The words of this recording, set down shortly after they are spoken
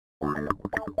What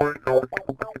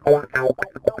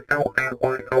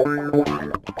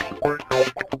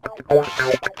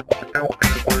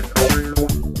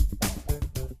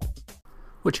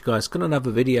you guys, got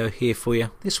another video here for you.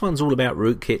 This one's all about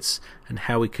rootkits and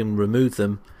how we can remove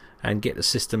them and get the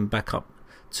system back up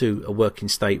to a working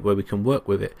state where we can work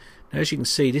with it. Now, as you can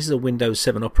see, this is a Windows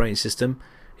 7 operating system.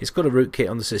 It's got a rootkit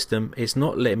on the system. It's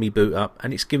not letting me boot up,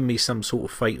 and it's giving me some sort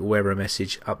of fatal error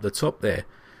message up the top there,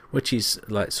 which is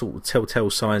like sort of telltale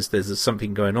signs there's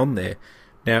something going on there.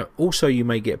 Now, also you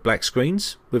may get black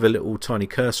screens with a little tiny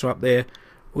cursor up there,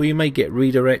 or you may get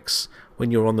redirects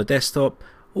when you're on the desktop.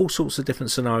 All sorts of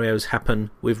different scenarios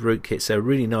happen with rootkits. They're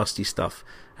really nasty stuff,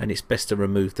 and it's best to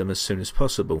remove them as soon as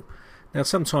possible. Now,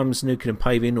 sometimes nuking and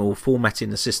paving or formatting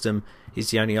the system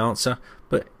is the only answer,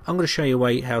 but I'm going to show you a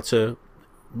way how to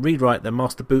rewrite the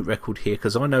master boot record here,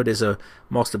 because I know there's a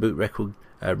master boot record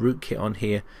rootkit on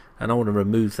here, and I want to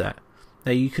remove that.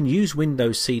 Now, you can use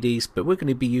Windows CDs, but we're going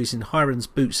to be using Hiren's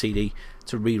boot CD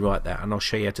to rewrite that, and I'll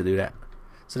show you how to do that.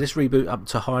 So let's reboot up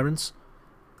to Hiren's.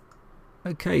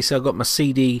 Okay, so I've got my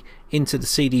CD into the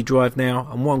CD drive now,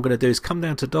 and what I'm going to do is come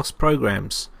down to DOS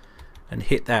Programs and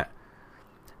hit that.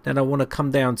 Then I want to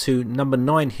come down to number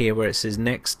 9 here where it says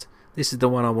Next. This is the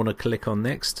one I want to click on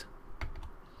next.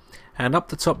 And up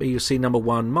the top here you'll see number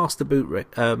 1, Master Boot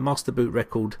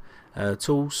Record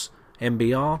Tools,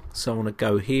 MBR. So I want to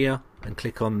go here and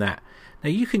click on that. Now,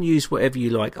 you can use whatever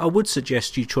you like. I would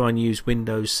suggest you try and use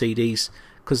Windows CDs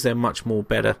because they're much more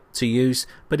better to use,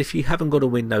 but if you haven't got a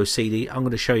Windows CD, I'm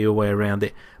going to show you a way around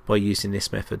it by using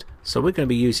this method. So we're going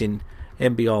to be using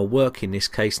MBR Work in this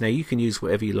case. Now, you can use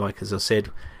whatever you like, as I said,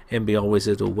 MBR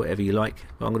Wizard or whatever you like,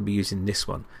 but I'm going to be using this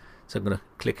one. So I'm going to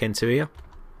click enter here.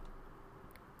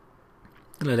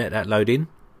 I'm going to let that load in.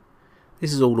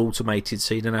 This is all automated,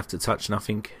 so you don't have to touch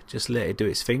nothing, just let it do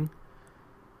its thing.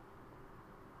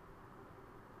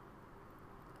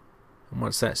 And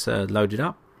once that's loaded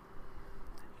up,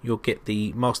 you'll get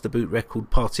the master boot record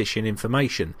partition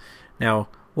information. Now,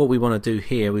 what we want to do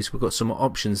here is we've got some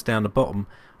options down the bottom,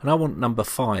 and I want number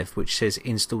 5, which says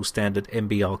install standard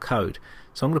MBR code.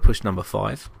 So I'm going to push number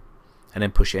 5 and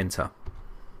then push enter.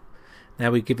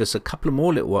 Now we give us a couple of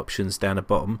more little options down the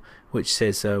bottom which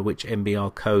says which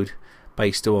MBR code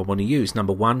base do I want to use.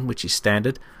 Number 1, which is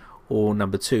standard, or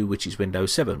number 2, which is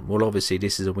Windows 7. Well, obviously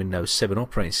this is a Windows 7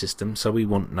 operating system, so we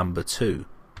want number 2.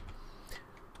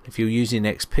 If you're using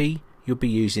XP, you'll be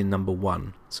using number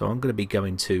 1. So I'm going to be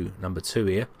going to number 2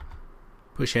 here.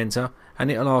 Push enter,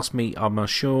 and it'll ask me, am I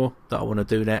sure that I want to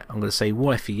do that? I'm going to say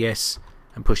Y for yes,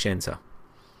 and push enter.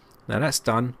 Now that's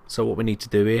done, so what we need to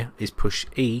do here is push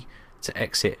E to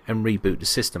exit and reboot the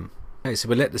system. Okay, so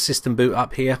we'll let the system boot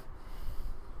up here.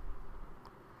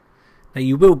 Now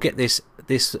you will get this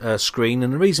screen,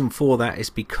 and the reason for that is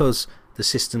because the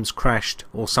system's crashed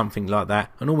or something like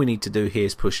that, and all we need to do here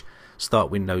is push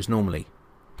start Windows normally.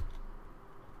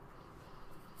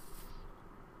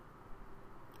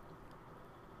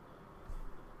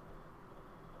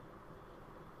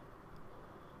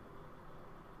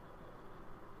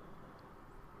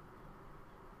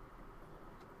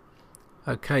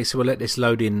 Okay, so we'll let this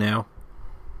load in now.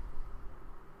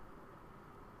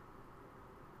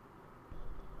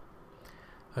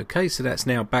 Okay, so that's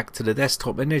now back to the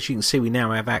desktop, and as you can see we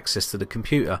now have access to the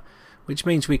computer, which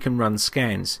means we can run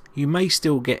scans. You may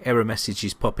still get error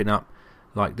messages popping up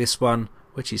like this one,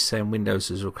 which is saying Windows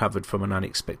has recovered from an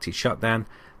unexpected shutdown.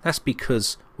 That's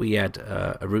because we had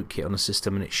a rootkit on the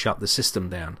system and it shut the system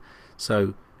down.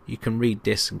 So you can read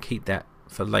this and keep that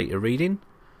for later reading.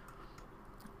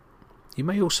 You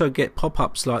may also get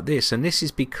pop-ups like this, and this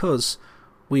is because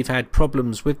we've had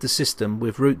problems with the system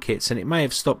with rootkits, and it may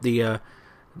have stopped the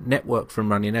network from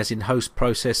running, as in host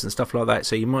process and stuff like that,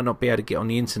 so you might not be able to get on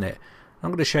the internet. I'm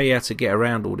going to show you how to get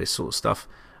around all this sort of stuff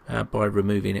by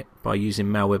removing it, by using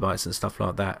Malwarebytes and stuff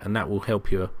like that, and that will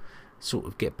help you sort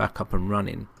of get back up and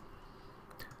running.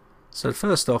 So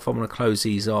first off, I'm going to close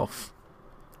these off.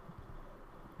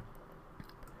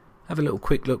 Have a little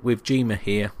quick look with Gma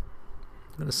here.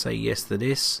 I'm going to say yes to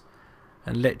this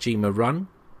and let Gma run,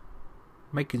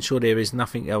 making sure there is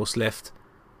nothing else left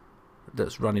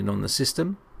that's running on the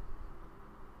system.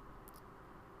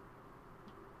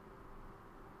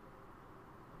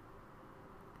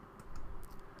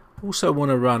 Also want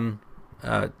to run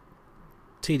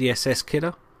TDSS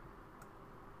killer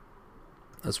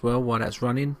as well while that's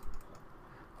running,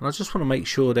 and I just want to make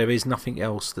sure there is nothing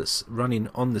else that's running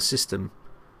on the system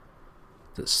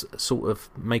that's sort of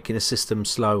making the system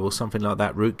slow or something like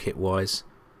that rootkit wise.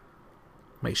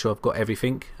 Make sure I've got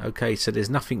everything. Okay, so there's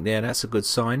nothing there, that's a good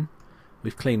sign.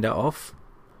 We've cleaned that off.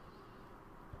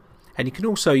 And you can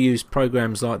also use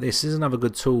programs like this. This is another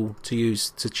good tool to use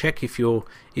to check if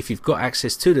you've got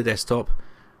access to the desktop.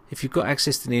 If you've got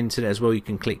access to the internet as well, you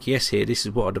can click yes here. This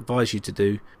is what I'd advise you to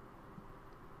do.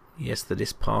 Yes to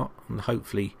this part, and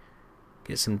hopefully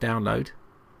get some download.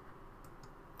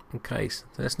 Okay, so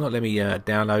let's not let me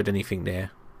download anything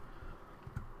there.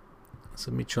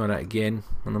 So let me try that again,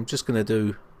 and I'm just going to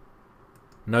do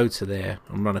no to there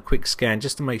and run a quick scan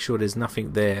just to make sure there's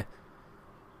nothing there.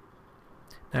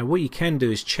 Now what you can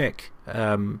do is check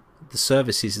the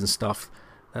services and stuff.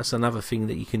 That's another thing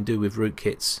that you can do with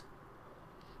rootkits.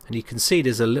 And you can see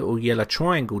there's a little yellow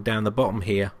triangle down the bottom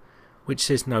here which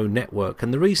says no network,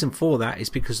 and the reason for that is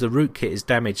because the rootkit has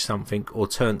damaged something or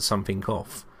turned something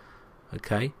off.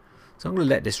 Okay, so I'm going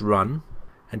to let this run,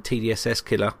 and TDSS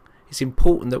killer. It's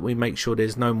important that we make sure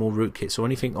there's no more rootkits or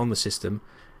anything on the system,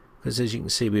 because as you can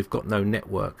see we've got no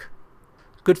network.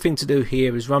 Good thing to do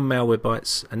here is run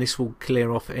Malwarebytes, and this will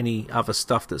clear off any other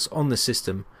stuff that's on the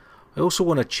system. I also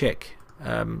want to check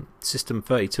System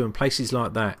 32 and places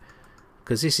like that,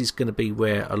 because this is going to be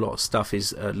where a lot of stuff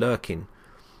is lurking.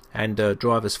 And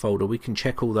drivers folder, we can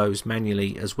check all those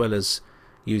manually as well as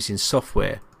using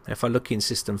software. Now, if I look in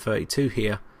System 32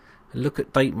 here and look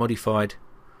at date modified,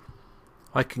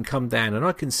 I can come down and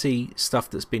I can see stuff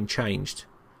that's been changed.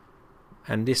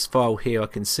 And this file here I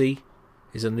can see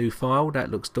is a new file. That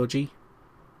looks dodgy.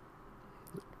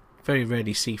 Very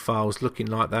rarely see files looking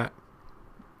like that.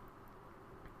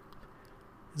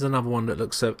 There's another one that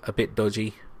looks a bit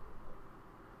dodgy.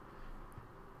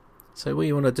 So what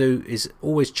you want to do is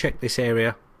always check this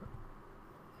area,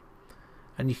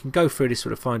 and you can go through this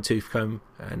with a fine-tooth comb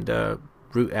and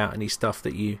root out any stuff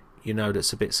that you know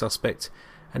that's a bit suspect.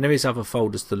 And there is other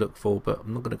folders to look for, but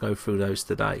I'm not going to go through those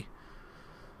today.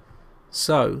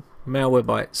 So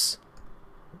Malwarebytes,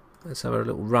 let's have a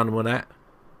little run with that.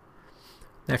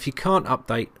 Now if you can't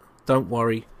update, don't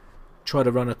worry, try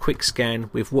to run a quick scan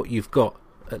with what you've got.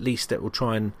 At least that will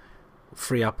try and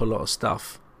free up a lot of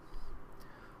stuff.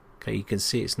 Okay, you can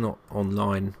see it's not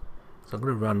online, so I'm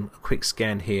going to run a quick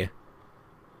scan here.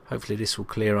 Hopefully this will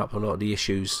clear up a lot of the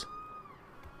issues.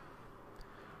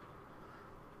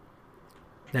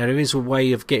 Now there is a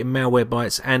way of getting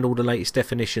Malwarebytes and all the latest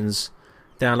definitions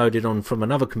downloaded on from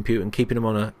another computer and keeping them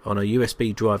on a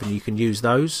USB drive, and you can use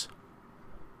those.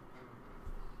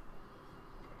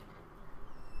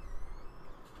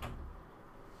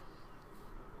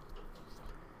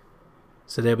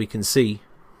 So there we can see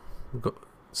we've got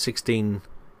 16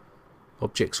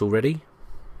 objects already.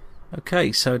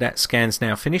 Okay, so that scan's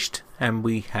now finished and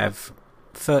we have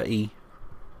 30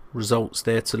 results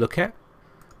there to look at.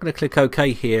 I'm going to click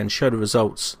OK here and show the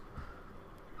results,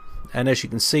 and as you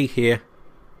can see here,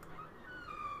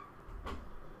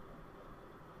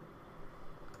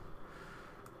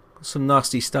 got some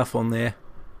nasty stuff on there.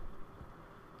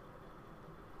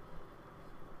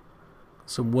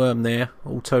 Some worm there,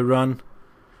 auto run,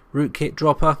 rootkit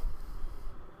dropper.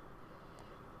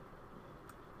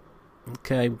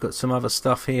 Okay, we've got some other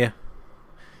stuff here.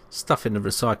 Stuff in the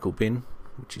recycle bin,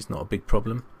 which is not a big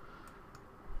problem.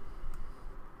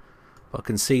 But I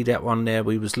can see that one there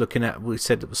we was looking at, we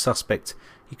said it was suspect.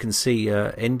 You can see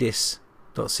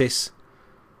ndis.sys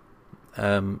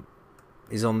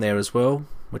is on there as well,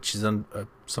 which is on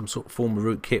some sort of form of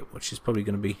rootkit, which is probably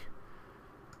going to be...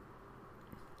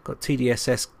 Got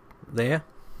TDSS there.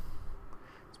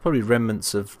 It's probably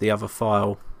remnants of the other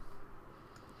file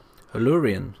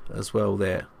Allurian as well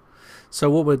there. So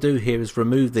what we'll do here is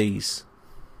remove these.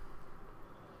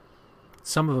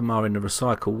 Some of them are in the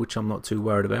recycle, which I'm not too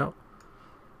worried about.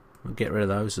 We'll get rid of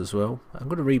those as well. I'm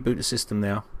going to reboot the system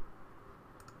now.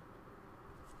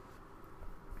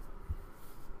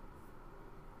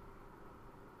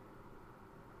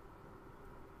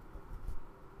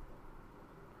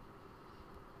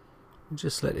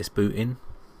 Just let this boot in.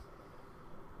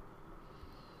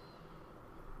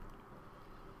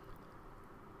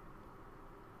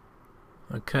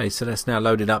 Okay, so that's now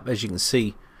loaded up. As you can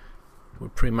see, we're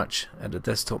pretty much at the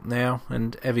desktop now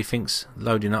and everything's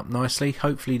loading up nicely.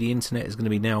 Hopefully the internet is going to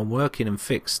be now working and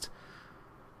fixed.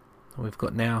 We've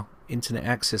got now internet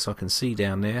access, I can see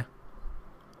down there.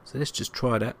 So let's just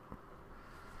try that.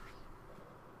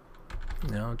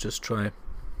 Now I'll just try,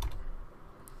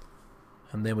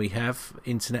 and there we have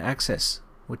internet access,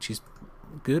 which is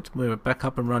good. We're back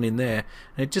up and running there,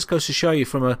 and it just goes to show you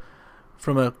from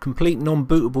a complete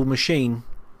non-bootable machine,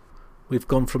 we've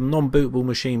gone from non-bootable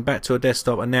machine back to a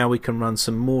desktop, and now we can run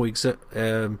some more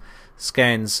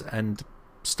scans and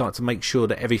start to make sure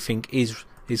that everything is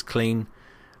clean.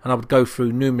 And I would go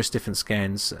through numerous different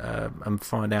scans and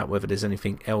find out whether there's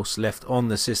anything else left on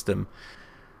the system.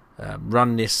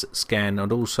 run this scan,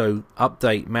 and also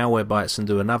update Malwarebytes and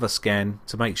do another scan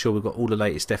to make sure we've got all the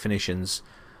latest definitions,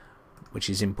 which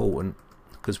is important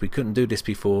because we couldn't do this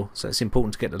before. So it's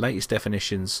important to get the latest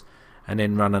definitions and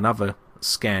then run another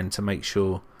scan to make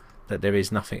sure that there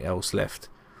is nothing else left.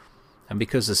 And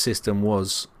because the system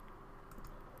was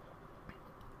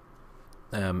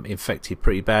infected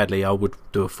pretty badly, I would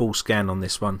do a full scan on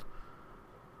this one,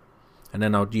 and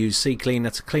then I'd use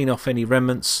CCleaner to clean off any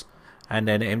remnants, and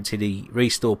then empty the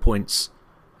restore points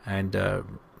and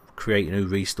create a new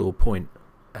restore point,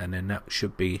 and then that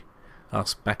should be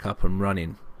us back up and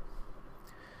running.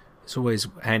 It's always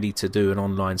handy to do an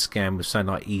online scan with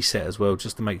something like ESET as well,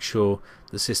 just to make sure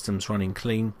the system's running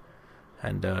clean,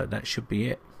 and that should be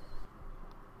it.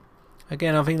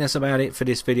 Again, I think that's about it for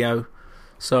this video.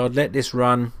 So I'd let this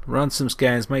run some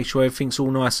scans, make sure everything's all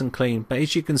nice and clean. But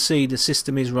as you can see, the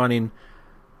system is running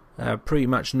pretty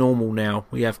much normal now.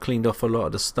 We have cleaned off a lot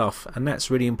of the stuff, and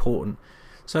that's really important.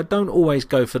 So don't always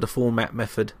go for the format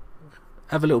method.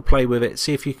 Have a little play with it,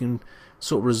 see if you can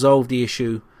sort of resolve the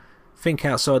issue, think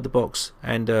outside the box,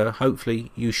 and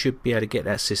hopefully you should be able to get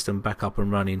that system back up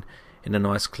and running in a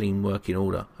nice clean working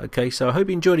order. Okay, so I hope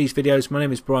you enjoy these videos. My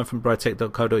name is Brian from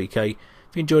Britec.co.uk.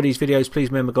 If you enjoy these videos, please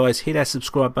remember guys, hit that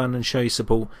subscribe button and show your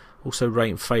support. Also rate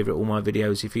and favourite all my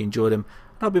videos if you enjoy them.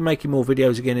 I'll be making more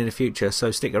videos again in the future,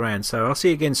 so stick around. So I'll see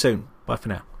you again soon. Bye for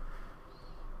now.